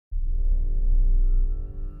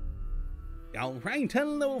Alright,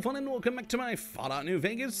 hello everyone and welcome back to my Fallout New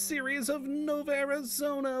Vegas series of Nova,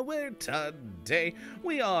 Arizona, where today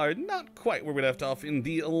we are not quite where we left off in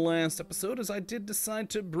the last episode, as I did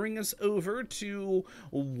decide to bring us over to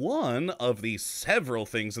one of the several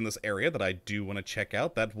things in this area that I do want to check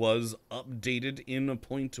out that was updated in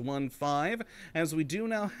 0.15, as we do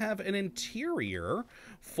now have an interior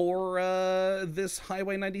for this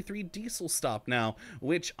Highway 93 diesel stop now,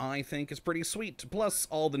 which I think is pretty sweet, plus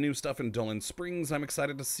all the new stuff in Dolan Springs I'm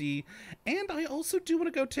excited to see, and I also do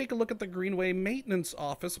want to go take a look at the Greenway maintenance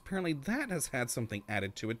office. Apparently that has had something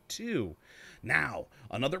added to it too. Now,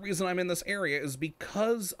 another reason I'm in this area is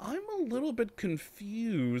because I'm a little bit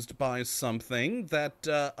confused by something that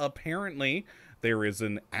apparently there is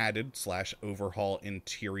an added / overhaul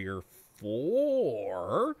interior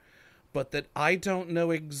for, but that I don't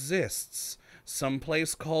know exists.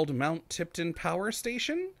 Someplace called Mount Tipton Power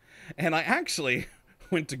Station? And I actually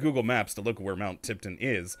went to Google Maps to look where Mount Tipton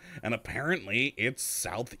is, and apparently it's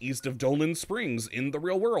southeast of Dolan Springs in the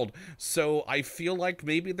real world. So I feel like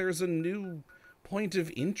maybe there's a new point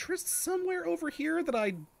of interest somewhere over here that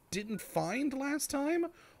I didn't find last time.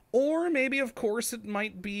 Or maybe, of course, it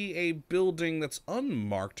might be a building that's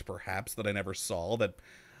unmarked, perhaps, that I never saw, that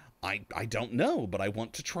I don't know, but I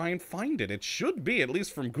want to try and find it. It should be, at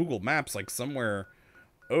least from Google Maps, like somewhere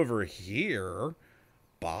over here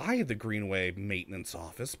by the Greenway maintenance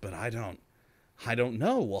office, but I don't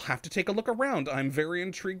know. We'll have to take a look around. I'm very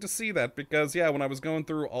intrigued to see that because, yeah, when I was going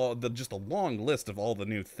through just a long list of all the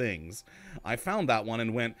new things, I found that one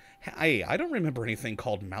and went, hey, I don't remember anything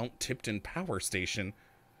called Mount Tipton Power Station.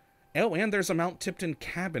 Oh, and there's a Mount Tipton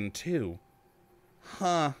cabin, too.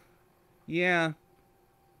 Huh. Yeah.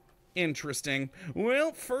 Interesting.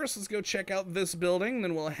 Well, first let's go check out this building,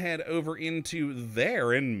 then we'll head over into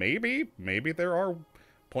there, and maybe there are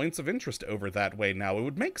points of interest over that way now. It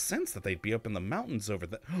would make sense that they'd be up in the mountains over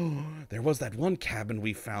there. There was that one cabin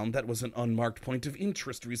we found that was an unmarked point of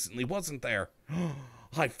interest recently, wasn't there?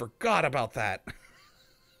 I forgot about that.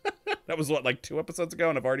 That was, what, like 2 episodes ago,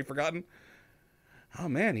 and I've already forgotten? Oh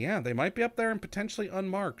man, yeah, they might be up there and potentially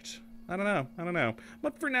unmarked. I don't know.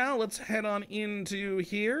 But for now, let's head on into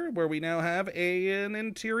here, where we now have an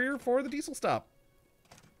interior for the diesel stop.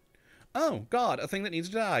 Oh, God, a thing that needs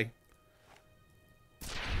to die.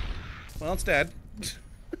 Well, it's dead.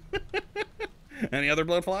 Any other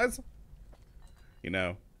blowflies? You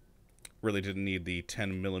know, really didn't need the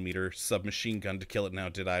 10mm submachine gun to kill it now,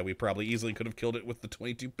 did I? We probably easily could have killed it with the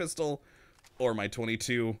 22 pistol, or my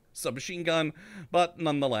 22 submachine gun, but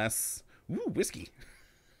nonetheless. Ooh, whiskey.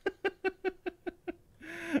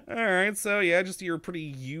 Alright, so yeah, just your pretty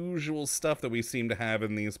usual stuff that we seem to have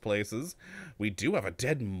in these places. We do have a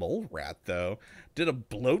dead mole rat, though. Did a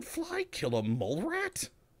bloatfly kill a mole rat?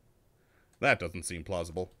 That doesn't seem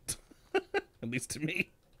plausible. At least to me.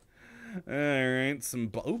 Alright, some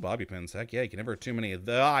bobby pins. Heck yeah, you can never have too many of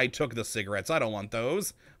the. I took the cigarettes. I don't want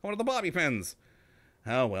those. I wanted the bobby pins.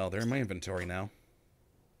 Oh well, they're in my inventory now.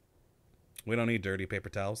 We don't need dirty paper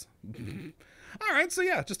towels. Alright, so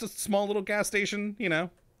yeah, just a small little gas station, you know,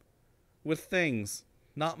 with things.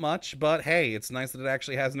 Not much, but hey, it's nice that it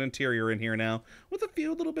actually has an interior in here now, with a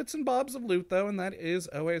few little bits and bobs of loot, though, and that is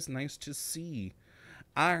always nice to see.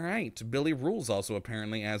 Alright, Billy rules also,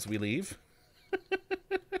 apparently, as we leave.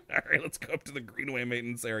 Alright, let's go up to the Greenway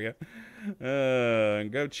maintenance area.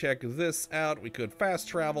 And go check this out. We could fast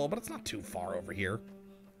travel, but it's not too far over here.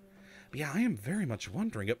 But yeah, I am very much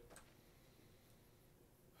wondering.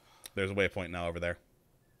 There's a waypoint now over there.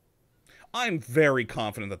 I'm very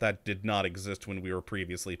confident that that did not exist when we were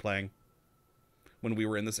previously playing. When we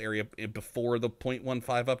were in this area before the 0.15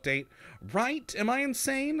 update. Right? Am I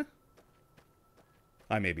insane?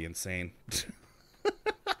 I may be insane.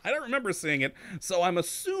 I don't remember seeing it, so I'm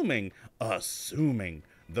assuming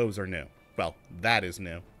those are new. Well, that is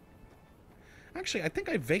new. Actually, I think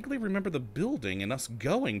I vaguely remember the building and us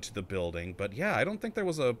going to the building, but yeah, I don't think there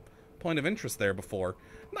was a point of interest there before.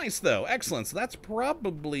 Nice, though. Excellent. So that's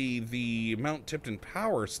probably the Mount Tipton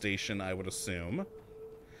Power Station, I would assume.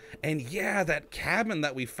 And yeah, that cabin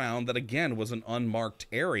that we found that, again, was an unmarked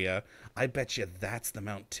area, I bet you that's the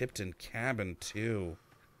Mount Tipton cabin, too.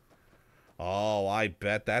 Oh, I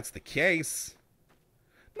bet that's the case.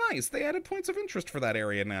 Nice. They added points of interest for that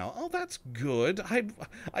area now. Oh, that's good. I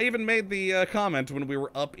even made the comment when we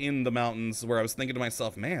were up in the mountains where I was thinking to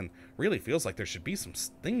myself, man, really feels like there should be some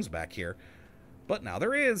things back here. But now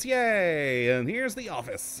there is. Yay! And here's the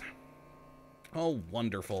office. Oh,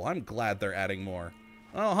 wonderful. I'm glad they're adding more.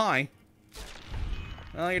 Oh, hi.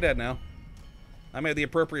 Oh, you're dead now. I made the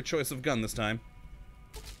appropriate choice of gun this time.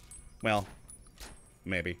 Well,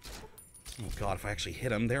 maybe. Oh god, if I actually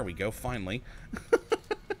hit him. There we go, finally.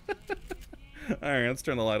 Alright, let's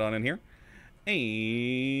turn the light on in here.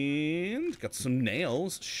 And got some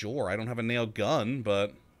nails. Sure, I don't have a nail gun,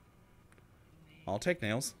 but I'll take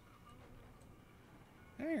nails.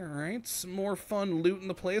 Alright, some more fun loot in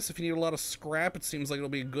the place. If you need a lot of scrap, it seems like it'll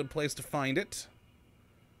be a good place to find it.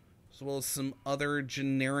 As well as some other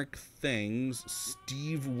generic things.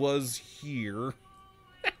 Steve was here.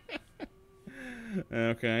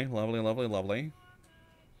 Okay, lovely, lovely, lovely.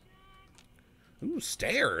 Ooh,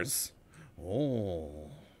 stairs. Oh.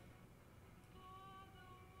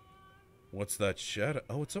 What's that shed?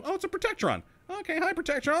 Oh, it's a Protectron. Okay, hi,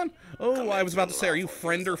 Protectron. Oh, I was about to say, are you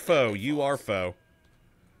friend or foe? You are foe.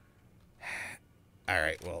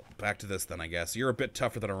 Alright, well, back to this then, I guess. You're a bit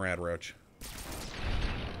tougher than a Radroach.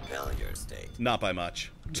 Failure state. Not by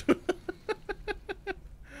much.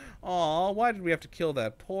 Aw, why did we have to kill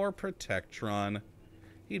that poor Protectron?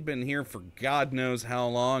 He'd been here for God knows how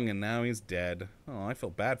long, and now he's dead. Oh, I feel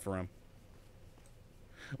bad for him.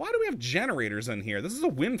 Why do we have generators in here? This is a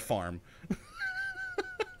wind farm.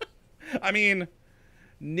 I mean,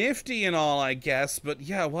 nifty and all, I guess, but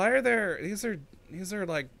yeah, why are there... These are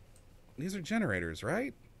generators,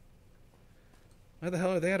 right? Why the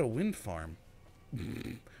hell are they at a wind farm?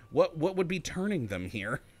 What would be turning them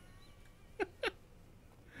here?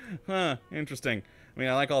 Huh, interesting. I mean,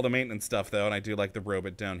 I like all the maintenance stuff, though, and I do like the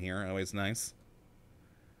robot down here. Always nice.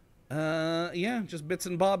 Yeah, just bits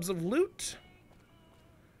and bobs of loot.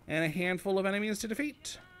 And a handful of enemies to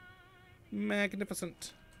defeat.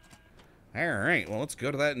 Magnificent. Alright, well, let's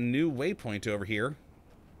go to that new waypoint over here.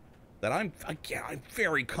 That I'm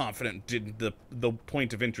very confident the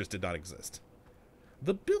point of interest did not exist.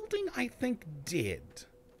 The building, I think, did.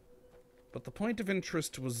 But the point of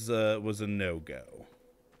interest was a no-go.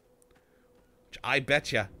 I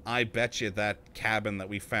bet you that cabin that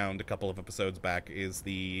we found a couple of episodes back is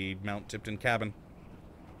the Mount Tipton cabin.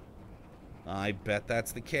 I bet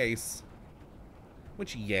that's the case.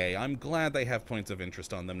 Which, yay, I'm glad they have points of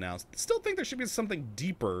interest on them now. Still think there should be something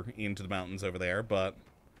deeper into the mountains over there, but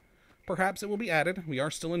perhaps it will be added. We are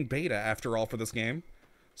still in beta, after all, for this game.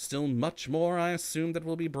 Still much more, I assume, that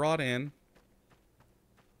will be brought in.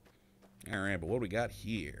 Alright, but what do we got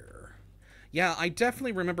here? Yeah, I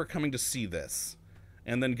definitely remember coming to see this.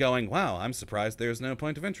 And then going, wow, I'm surprised there's no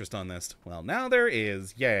point of interest on this. Well, now there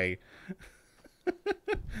is. Yay.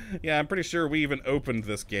 Yeah, I'm pretty sure we even opened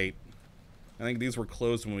this gate. I think these were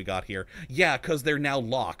closed when we got here. Yeah, because they're now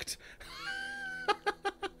locked.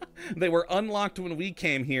 They were unlocked when we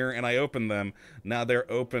came here and I opened them. Now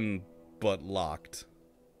they're open but locked.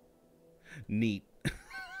 Neat.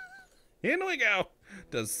 In we go.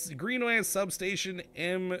 To Greenway Substation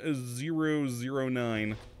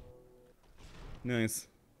M009. Nice.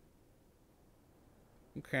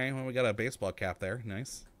 Okay, well, we got a baseball cap there.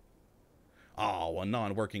 Nice. Oh, a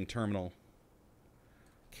non-working terminal.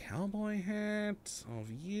 Cowboy hat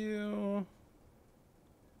of you.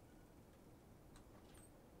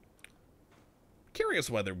 Curious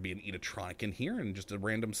why there would be an Edatronic in here and just a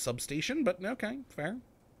random substation, but okay, fair.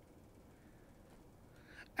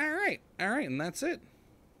 Alright, and that's it.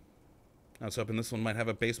 I was hoping this one might have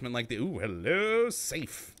a basement like the... Ooh, hello,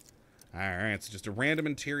 safe. Alright, so just a random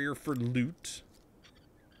interior for loot.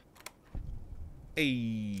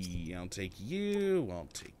 Hey, I'll take you, I'll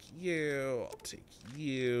take you, I'll take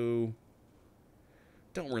you.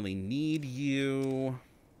 Don't really need you.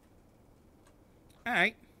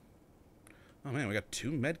 Alright. Oh man, we got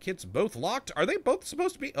 2 medkits, both locked. Are they both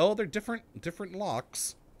supposed to be? Oh, they're different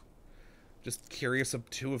locks. Just curious of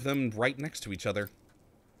 2 of them right next to each other.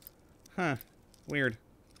 Huh. Weird.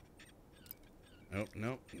 Oh,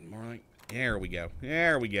 no. More like... There we go.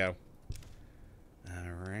 There we go.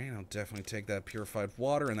 Alright, I'll definitely take that purified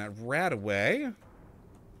water and that rat away.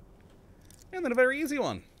 And then a very easy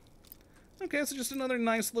one. Okay, so just another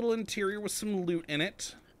nice little interior with some loot in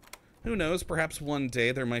it. Who knows, perhaps one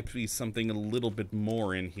day there might be something a little bit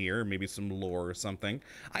more in here, maybe some lore or something.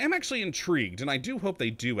 I am actually intrigued, and I do hope they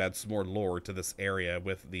do add some more lore to this area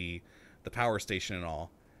with the power station and all.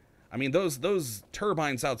 I mean, those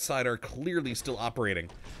turbines outside are clearly still operating.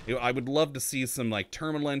 I would love to see some, like,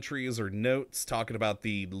 terminal entries or notes talking about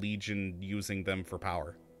the Legion using them for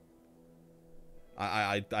power.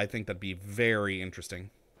 I think that'd be very interesting.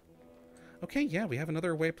 Okay, yeah, we have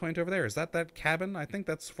another waypoint over there. Is that cabin? I think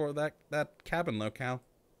that's for that cabin locale.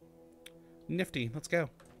 Nifty. Let's go.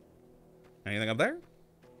 Anything up there?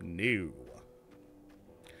 No.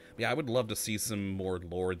 Yeah, I would love to see some more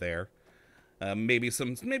lore there. Maybe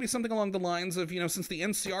something along the lines of, since the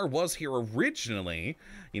NCR was here originally,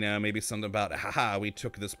 maybe something about, haha, we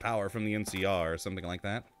took this power from the NCR or something like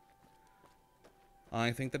that.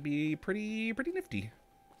 I think that'd be pretty nifty.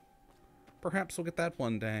 Perhaps we'll get that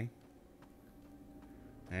one day.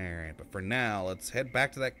 Alright, but for now, let's head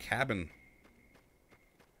back to that cabin.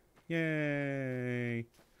 Yay.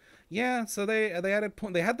 Yeah, so they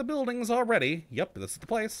had the buildings already. Yep, this is the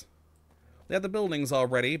place. They had the buildings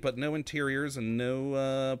already, but no interiors and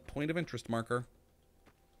no point of interest marker.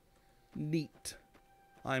 Neat.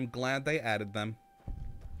 I'm glad they added them.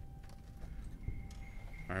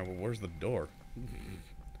 Alright, well, where's the door?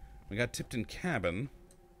 We got Tipton Cabin.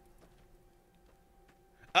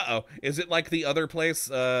 Uh-oh. Is it like the other place,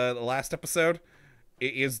 the last episode?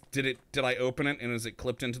 Did I open it and is it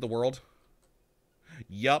clipped into the world?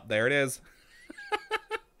 Yup, there it is.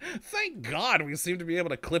 Thank God we seem to be able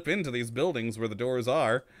to clip into these buildings where the doors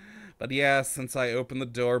are. But yeah, since I opened the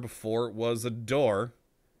door before it was a door,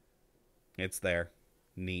 it's there.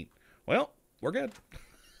 Neat. Well, we're good.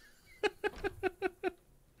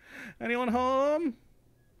 Anyone home?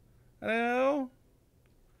 Hello?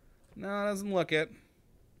 No, doesn't look it.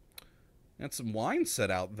 Got some wine set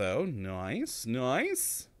out, though. Nice,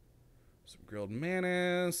 nice. Some grilled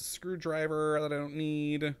mayonnaise, a screwdriver that I don't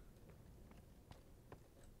need.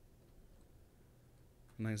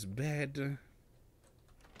 Nice bed.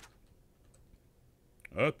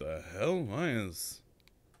 What the hell? Why is...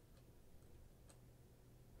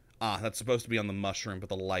 Ah, that's supposed to be on the mushroom, but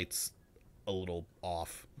the light's a little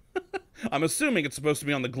off. I'm assuming it's supposed to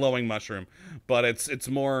be on the glowing mushroom, but it's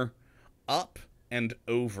more up and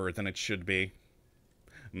over than it should be.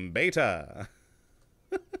 Beta.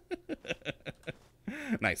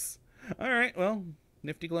 Nice. Alright, well,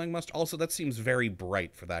 nifty glowing mushroom. Also, that seems very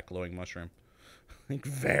bright for that glowing mushroom. Like,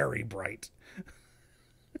 very bright.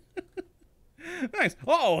 Nice.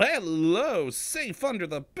 Oh, hello! Safe under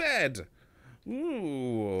the bed!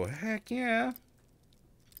 Ooh, heck yeah.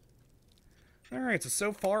 Alright,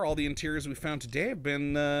 so far all the interiors we found today have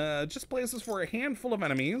been just places for a handful of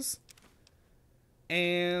enemies.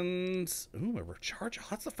 And, ooh, a recharge. Oh,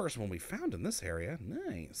 that's the first one we found in this area.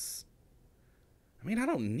 Nice. I mean, I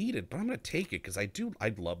don't need it, but I'm going to take it because I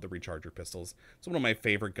love the recharger pistols. It's one of my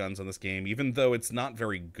favorite guns on this game, even though it's not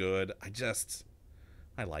very good.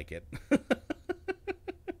 I like it.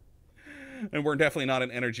 And we're definitely not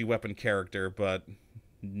an energy weapon character, but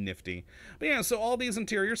nifty. But yeah, so all these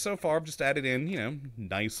interiors so far I've just added in, you know,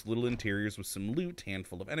 nice little interiors with some loot,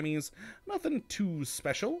 handful of enemies. Nothing too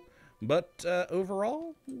special. But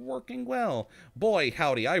overall, working well. Boy,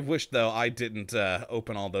 howdy, I wish, though, I didn't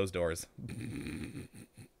open all those doors. They're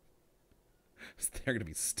going to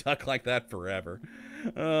be stuck like that forever.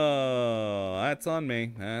 Oh, that's on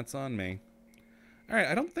me. That's on me. All right,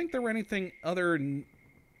 I don't think there were any other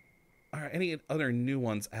new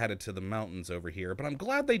ones added to the mountains over here, but I'm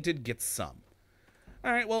glad they did get some.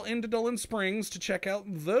 Alright, well, into Dolan Springs to check out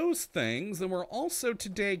those things, and we'll also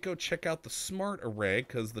today go check out the Smart Array,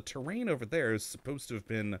 because the terrain over there is supposed to have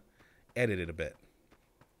been edited a bit.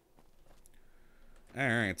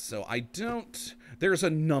 Alright, so there's a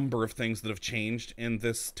number of things that have changed in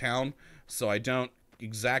this town, so I don't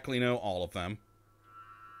exactly know all of them.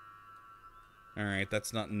 Alright,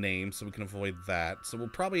 that's not named, so we can avoid that. So we'll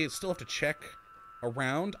probably still have to check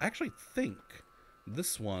around. I actually think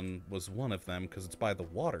this one was one of them, because it's by the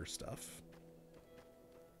water stuff.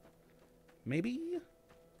 Maybe?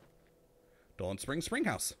 Dolan Springs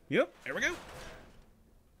Springhouse. Yep, here we go.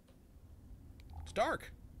 It's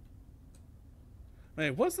dark.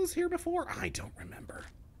 Wait, was this here before? I don't remember.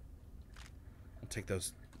 I'll take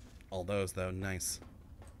all those, though. Nice.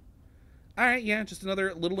 Alright, yeah, just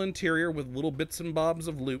another little interior with little bits and bobs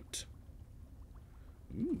of loot.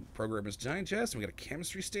 Ooh, Programmer's Digest. We got a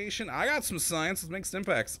chemistry station. I got some science. Let's make some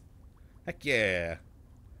impacts. Heck yeah.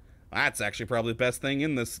 That's actually probably the best thing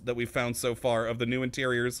in this that we've found so far of the new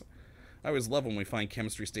interiors. I always love when we find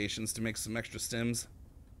chemistry stations to make some extra stims.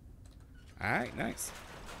 Alright, nice.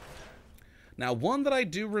 Now, one that I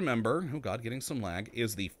do remember, oh god, getting some lag,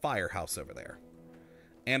 is the firehouse over there.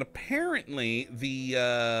 And apparently,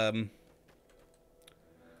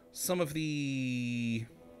 some of the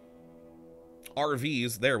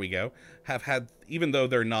RVs, there we go, have had, even though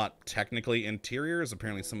they're not technically interiors,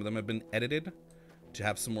 apparently some of them have been edited to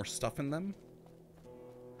have some more stuff in them.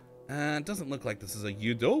 It doesn't look like this is a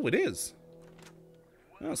oh, it is.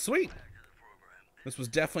 Oh, sweet. This was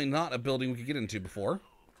definitely not a building we could get into before.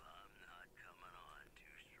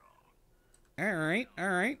 Alright,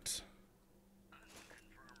 alright.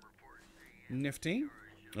 Nifty.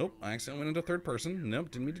 Oh, I accidentally went into third person.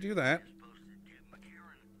 Nope, didn't mean to do that.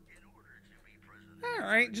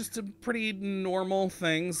 Alright, just a pretty normal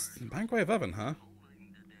things. Microwave oven, huh?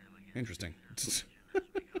 Interesting.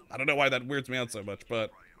 I don't know why that weirds me out so much,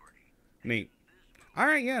 but neat.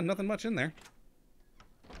 Alright, yeah, nothing much in there.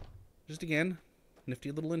 Just, again,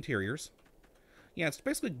 nifty little interiors. Yeah, it's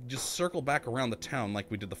basically just circle back around the town like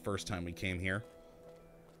we did the first time we came here.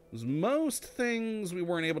 There's most things we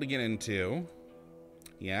weren't able to get into.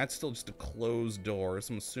 Yeah, it's still just a closed door,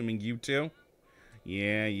 so I'm assuming you two.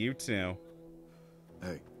 Yeah, you too.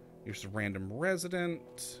 Hey. You're just a random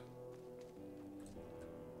resident.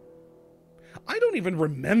 I don't even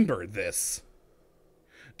remember this.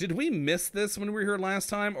 Did we miss this when we were here last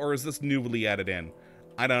time, or is this newly added in?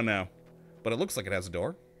 I don't know. But it looks like it has a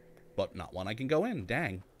door. But not one I can go in.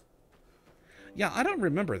 Dang. Yeah, I don't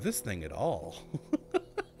remember this thing at all.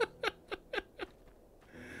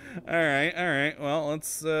 Alright, alright. Well,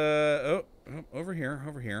 let's, oh, over here,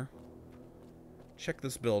 over here. Check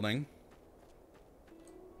this building.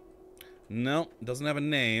 No, doesn't have a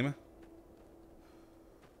name.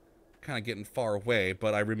 Kind of getting far away,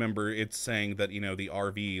 but I remember it saying that, you know, the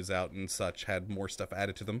RVs out and such had more stuff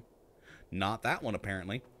added to them. Not that one,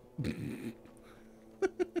 apparently.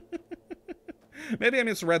 Maybe I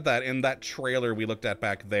misread that, and that trailer we looked at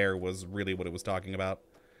back there was really what it was talking about.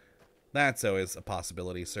 That's always a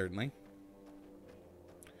possibility, certainly.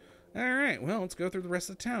 Alright, well, let's go through the rest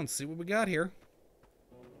of the town, see what we got here.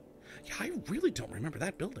 Yeah, I really don't remember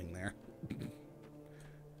that building there.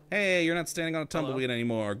 Hey, you're not standing on a tumbleweed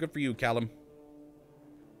anymore. Good for you, Callum.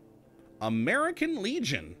 American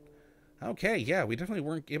Legion. Okay, yeah, we definitely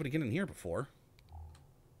weren't able to get in here before.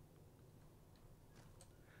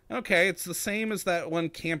 Okay, it's the same as that one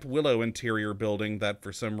Camp Willow interior building that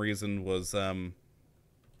for some reason was,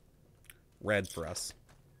 red for us.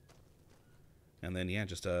 And then, yeah,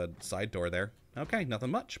 just a side door there. Okay,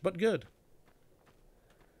 nothing much, but good.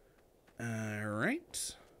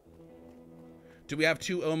 Alright. Do we have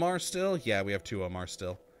 2 Omar still? Yeah, we have 2 Omar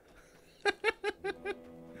still.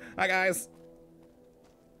 Hi, guys.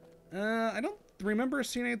 I don't remember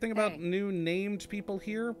seeing anything about new named people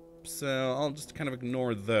here, so I'll just kind of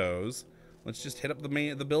ignore those. Let's just hit up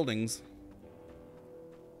the buildings.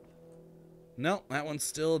 No, that one's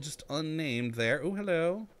still just unnamed there. Oh,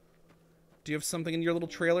 hello. Do you have something in your little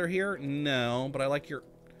trailer here? No, but I like your...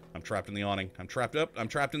 I'm trapped in the awning. I'm trapped up. I'm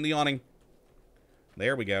trapped in the awning.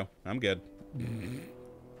 There we go. I'm good.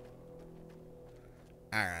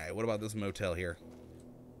 Alright, what about this motel here?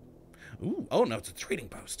 Ooh, oh no, it's a trading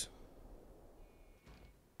post.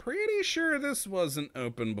 Pretty sure this wasn't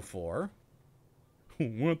open before.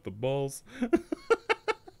 What the balls?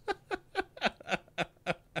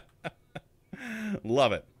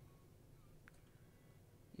 Love it.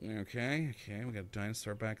 Okay, we got a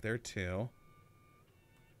dinosaur back there too.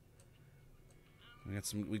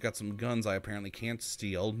 We got some guns I apparently can't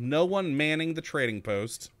steal. No one manning the trading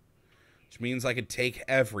post, which means I could take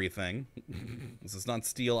everything. This is not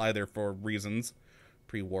steal either for reasons.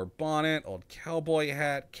 Pre-war bonnet, old cowboy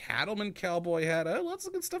hat, cattleman cowboy hat. Oh, lots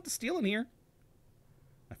of good stuff to steal in here.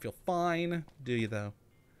 I feel fine. Do you though?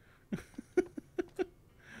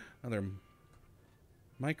 Another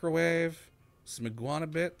microwave. Some iguana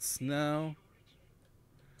bits. No.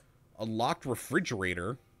 A locked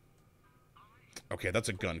refrigerator. Okay, that's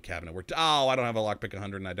a gun cabinet. Oh, I don't have a lockpick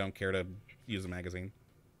 100 and I don't care to use a magazine.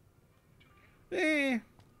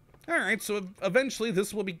 Alright, so eventually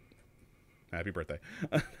this will be... Happy birthday.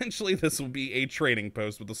 Eventually this will be a trading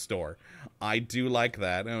post with a store. I do like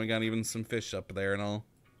that. Oh, we got even some fish up there and all.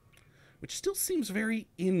 Which still seems very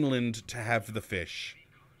inland to have the fish.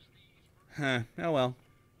 Huh, oh well.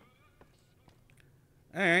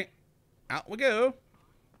 Alright, out we go.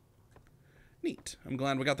 Neat. I'm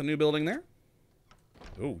glad we got the new building there.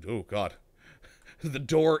 Oh God. The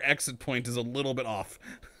door exit point is a little bit off.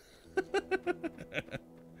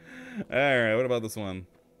 Alright, what about this one?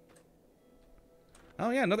 Oh,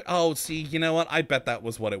 yeah, another... Oh, see, you know what? I bet that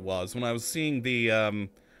was what it was. When I was seeing the,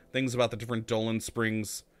 things about the different Dolan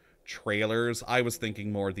Springs trailers, I was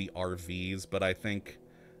thinking more the RVs, but I think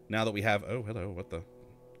now that we have... Oh, hello, what the...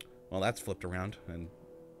 Well, that's flipped around, and...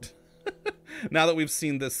 Now that we've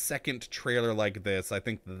seen this second trailer like this, I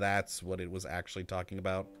think that's what it was actually talking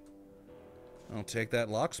about. I'll take that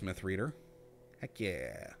locksmith reader. Heck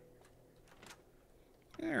yeah.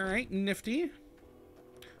 Alright, nifty.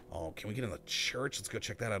 Oh, can we get in the church? Let's go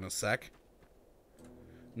check that out in a sec.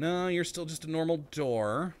 No, you're still just a normal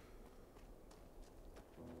door.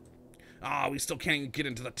 Ah, we still can't get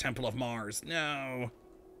into the Temple of Mars. No.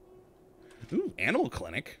 Ooh, animal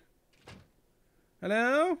clinic.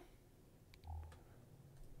 Hello?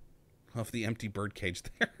 Off the empty bird cage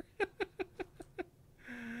there.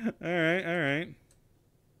 Alright, alright.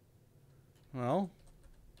 Well,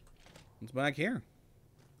 what's back here?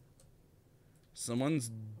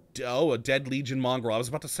 Someone's Oh, a dead Legion mongrel. I was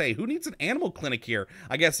about to say, who needs an animal clinic here?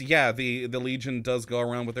 I guess, yeah, the Legion does go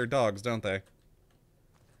around with their dogs, don't they?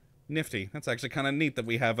 Nifty. That's actually kind of neat that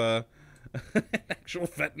we have a an actual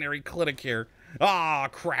veterinary clinic here. Ah,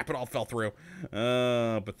 crap, it all fell through.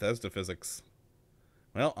 Bethesda physics.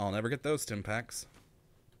 Well, I'll never get those stim packs.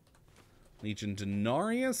 Legion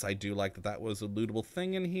Denarius. I do like that that was a lootable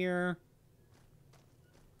thing in here.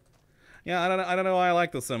 Yeah, I don't know why I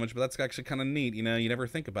like this so much, but that's actually kind of neat. You know, you never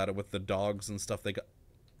think about it with the dogs and stuff they got.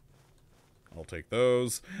 I'll take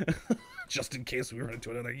those. Just in case we run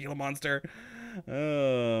into another Gila monster.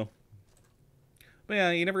 But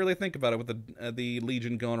yeah, you never really think about it with the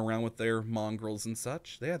Legion going around with their mongrels and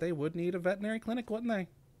such. Yeah, they would need a veterinary clinic, wouldn't they?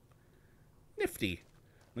 Nifty.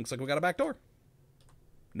 Looks like we got a back door.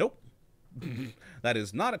 Nope. That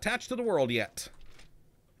is not attached to the world yet.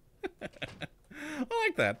 I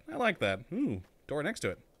like that. I like that. Ooh, door next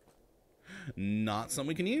to it. Not something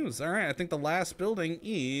we can use. All right, I think the last building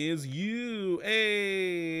is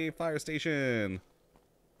a fire station.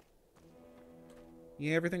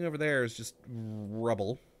 Yeah, everything over there is just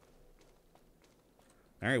rubble.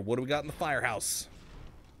 All right, what do we got in the firehouse?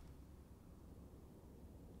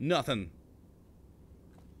 Nothing.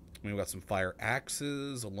 I mean, we got some fire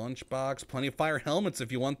axes, a lunchbox, plenty of fire helmets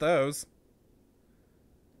if you want those.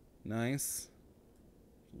 Nice.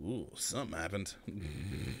 Ooh, something happened.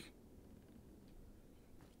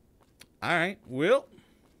 Alright, well,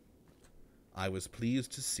 I was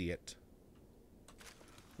pleased to see it.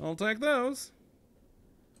 I'll take those.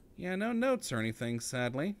 Yeah, no notes or anything,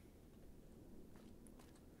 sadly.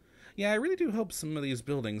 Yeah, I really do hope some of these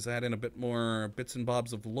buildings add in a bit more bits and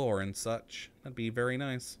bobs of lore and such. That'd be very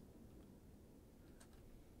nice.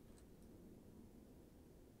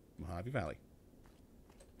 Mojave Valley.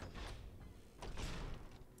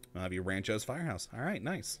 Mojave Rancho's firehouse. All right,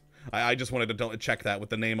 nice. I just wanted to check that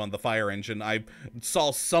with the name on the fire engine. I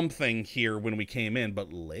saw something here when we came in,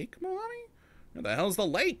 but Lake Mojave? Where the hell's the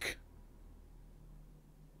lake?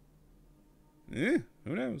 Who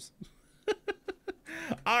knows?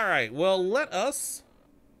 All right, well, let us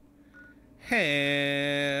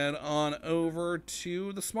head on over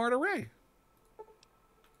to the Smart Array.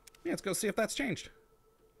 Yeah, let's go see if that's changed.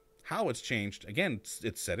 How it's changed. Again,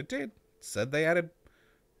 it said it did. It said they added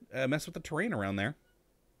mess with the terrain around there.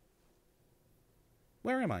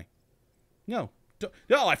 Where am I? No.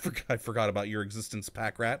 Oh, I forgot about your existence,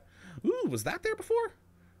 Pack Rat. Ooh, was that there before?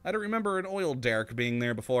 I don't remember an oil derrick being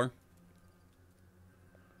there before.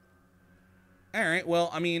 Alright, well,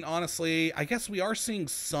 I mean, honestly, I guess we are seeing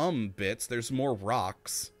some bits. There's more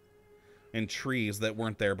rocks and trees that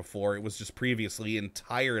weren't there before. It was just previously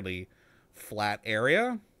entirely flat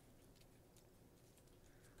area.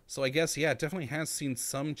 So I guess, yeah, it definitely has seen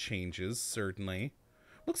some changes, certainly.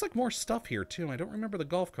 Looks like more stuff here, too. I don't remember the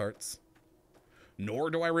golf carts. Nor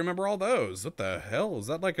do I remember all those. What the hell? Is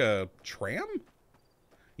that like a tram?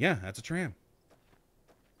 Yeah, that's a tram.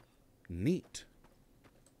 Neat.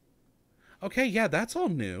 Okay, yeah, that's all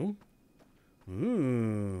new.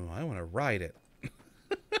 Ooh, I want to ride it.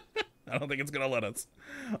 I don't think it's going to let us.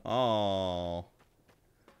 Oh.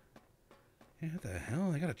 Yeah, what the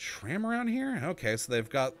hell? They got a tram around here? Okay, so they've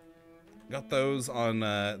got those on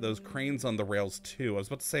those cranes on the rails too. I was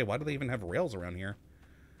about to say, why do they even have rails around here?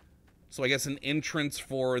 So I guess an entrance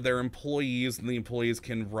for their employees, and the employees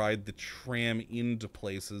can ride the tram into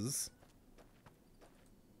places.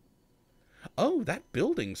 Oh, that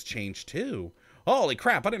building's changed too. Holy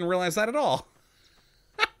crap, I didn't realize that at all.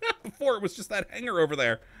 Before it was just that hangar over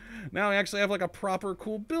there. Now we actually have like a proper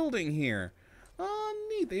cool building here. Oh,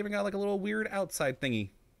 neat. They even got like a little weird outside thingy.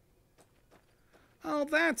 Oh,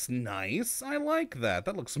 that's nice. I like that.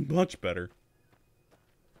 That looks much better.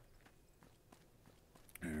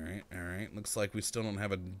 Alright, alright. Looks like we still don't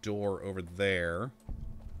have a door over there.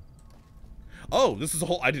 Oh, this is a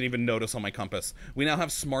whole... I didn't even notice on my compass. We now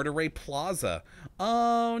have Smart Array Plaza.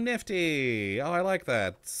 Oh, nifty. Oh, I like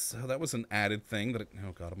that. So that was an added thing that...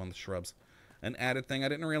 Oh, God, I'm on the shrubs. An added thing I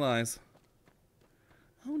didn't realize.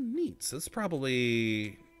 Oh, neat. So it's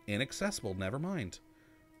probably inaccessible. Never mind.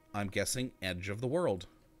 I'm guessing edge of the world.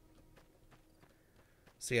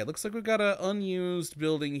 So yeah, it looks like we've got an unused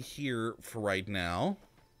building here for right now.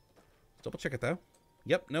 Double check it though.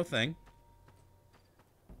 Yep, no thing.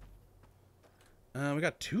 We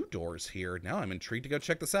got 2 doors here. Now I'm intrigued to go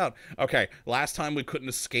check this out. Okay, last time we couldn't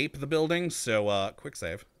escape the building, so quick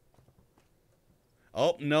save.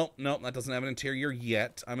 Oh, nope, nope, that doesn't have an interior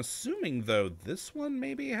yet. I'm assuming, though, this one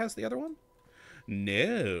maybe has the other one?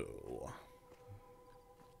 No.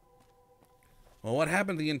 Well, what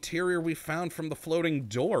happened to the interior we found from the floating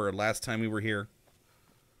door last time we were here?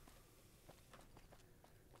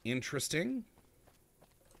 Interesting.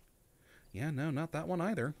 Yeah, no, not that one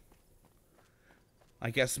either. I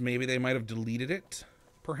guess maybe they might have deleted it,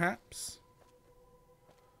 perhaps.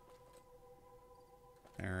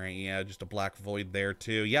 Alright, yeah, just a black void there,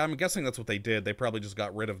 too. Yeah, I'm guessing that's what they did. They probably just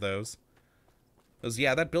got rid of those. Because,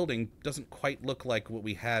 yeah, that building doesn't quite look like what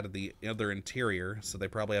we had at the other interior, so they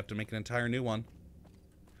probably have to make an entire new one.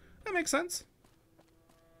 That makes sense.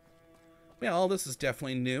 Yeah, all this is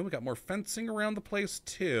definitely new. We got more fencing around the place,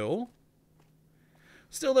 too.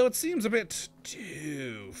 Still, though, it seems a bit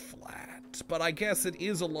too flat. But I guess it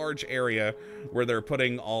is a large area where they're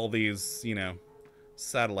putting all these, you know,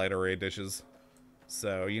 satellite array dishes.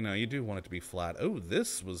 So, you know, you do want it to be flat. Oh,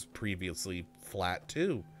 this was previously flat,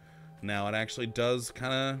 too. Now it actually does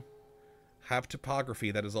kind of have topography.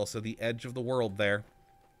 That is also the edge of the world there.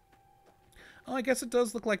 Oh, I guess it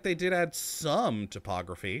does look like they did add some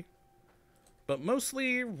topography. But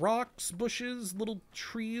mostly rocks, bushes, little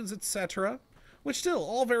trees, etc. Which still,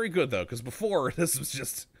 all very good, though, because before, this was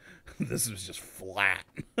just flat.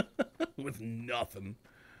 With nothing.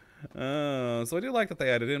 So I do like that they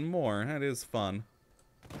added in more. That is fun.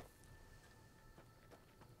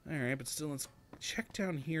 Alright, but still, let's check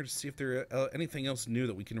down here to see if there anything else new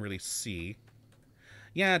that we can really see.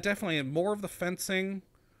 Yeah, definitely more of the fencing,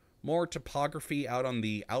 more topography out on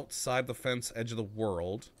the outside of the fence edge of the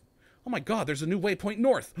world. Oh my god, there's a new waypoint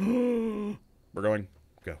north! We're going.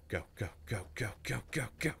 Go, go, go, go, go, go, go,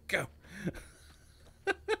 go, go.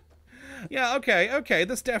 Yeah, okay,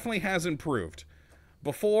 this definitely has improved.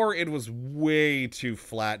 Before, it was way too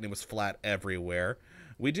flat, and it was flat everywhere.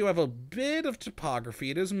 We do have a bit of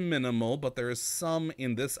topography. It is minimal, but there is some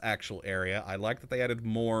in this actual area. I like that they added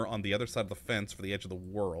more on the other side of the fence for the edge of the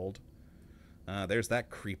world. There's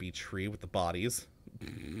that creepy tree with the bodies.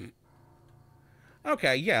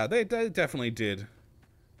 Okay, yeah, they definitely did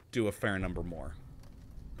do a fair number more.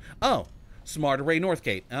 Oh, Smart Array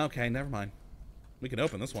Northgate. Okay, never mind. We can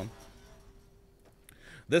open this one.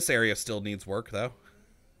 This area still needs work, though.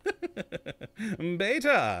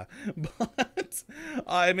 Beta! But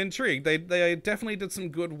I'm intrigued. They definitely did some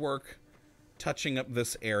good work touching up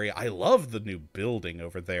this area. I love the new building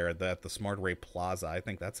over there at the Smart Array Plaza. I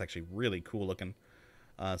think that's actually really cool looking.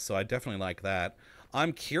 So I definitely like that.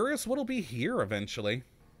 I'm curious what'll be here eventually.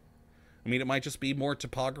 I mean, it might just be more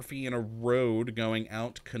topography and a road going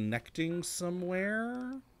out connecting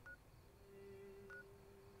somewhere.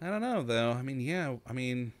 I don't know, though. I mean, yeah, I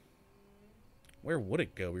mean, where would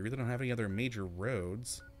it go? We really don't have any other major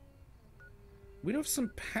roads. We do have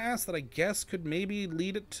some paths that I guess could maybe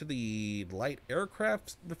lead it to the light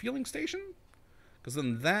aircraft refueling station? Because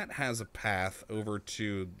then that has a path over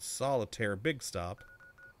to Solitaire Big Stop.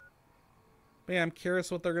 But yeah, I'm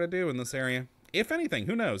curious what they're going to do in this area. If anything,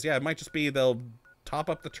 who knows? Yeah, it might just be they'll top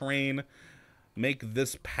up the terrain, make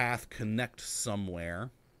this path connect somewhere,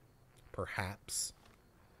 perhaps.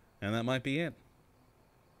 And that might be it.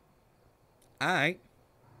 Alright.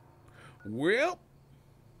 Well,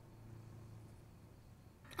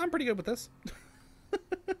 I'm pretty good with this.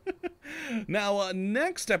 Now,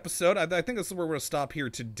 next episode, I think this is where we're going to stop here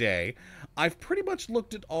today. I've pretty much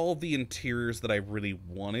looked at all the interiors that I really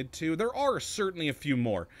wanted to. There are certainly a few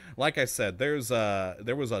more. Like I said, there was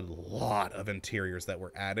a lot of interiors that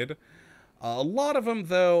were added. A lot of them,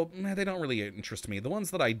 though, they don't really interest me. The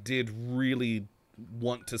ones that I did really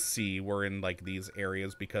want to see were in, like, these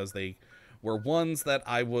areas because they were ones that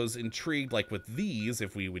I was intrigued, like with these,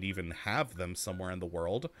 if we would even have them somewhere in the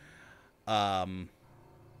world. You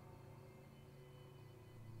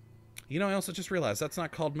know, I also just realized that's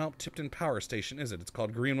not called Mount Tipton Power Station, is it? It's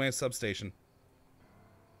called Greenway Substation.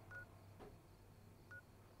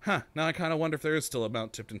 Huh, now I kind of wonder if there is still a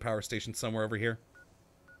Mount Tipton Power Station somewhere over here.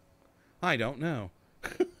 I don't know.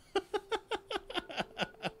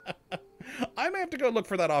 I may have to go look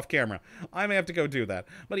for that off camera. I may have to go do that.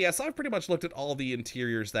 But yes, I've pretty much looked at all the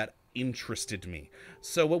interiors that interested me.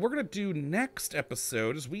 So what we're going to do next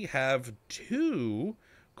episode is we have 2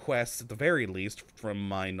 quests, at the very least, from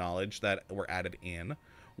my knowledge, that were added in.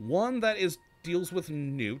 One that deals with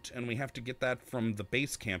Newt, and we have to get that from the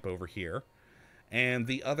base camp over here. And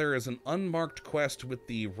the other is an unmarked quest with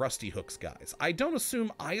the Rusty Hooks guys. I don't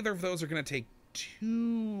assume either of those are going to take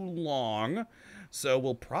too long, so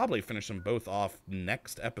we'll probably finish them both off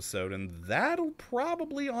next episode, and that'll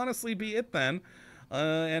probably honestly be it then.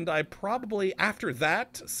 And I probably, after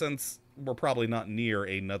that, since we're probably not near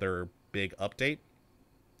another big update,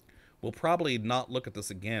 we'll probably not look at this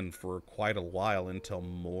again for quite a while until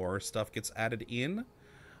more stuff gets added in.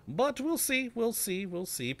 But we'll see, we'll see, we'll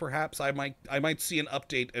see. Perhaps I might see an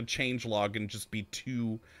update, a change log, and just be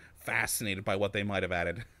too fascinated by what they might have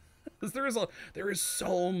added. Because there is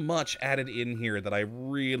so much added in here that I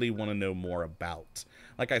really want to know more about.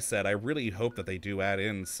 Like I said, I really hope that they do add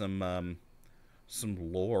in some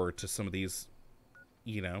lore to some of these,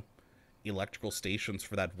 you know, electrical stations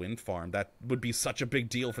for that wind farm. That would be such a big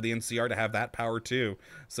deal for the NCR to have that power too.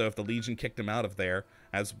 So if the Legion kicked them out of there,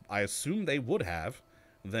 as I assume they would have,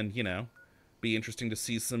 then, you know, be interesting to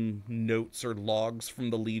see some notes or logs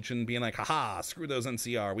from the Legion being like, haha, screw those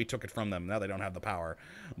NCR, we took it from them, now they don't have the power.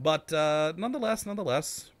 But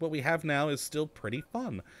nonetheless, what we have now is still pretty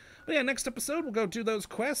fun. But yeah, next episode we'll go do those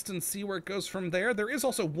quests and see where it goes from there. There is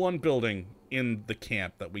also one building in the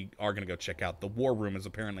camp that we are going to go check out. The War Room has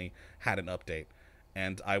apparently had an update,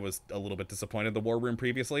 and I was a little bit disappointed in the War Room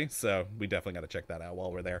previously, so we definitely got to check that out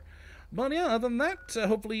while we're there. But yeah, other than that,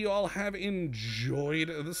 hopefully you all have enjoyed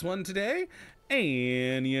this one today,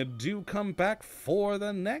 and you do come back for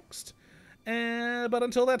the next. But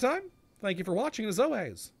until that time, thank you for watching, as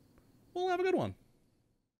always. We'll have a good one.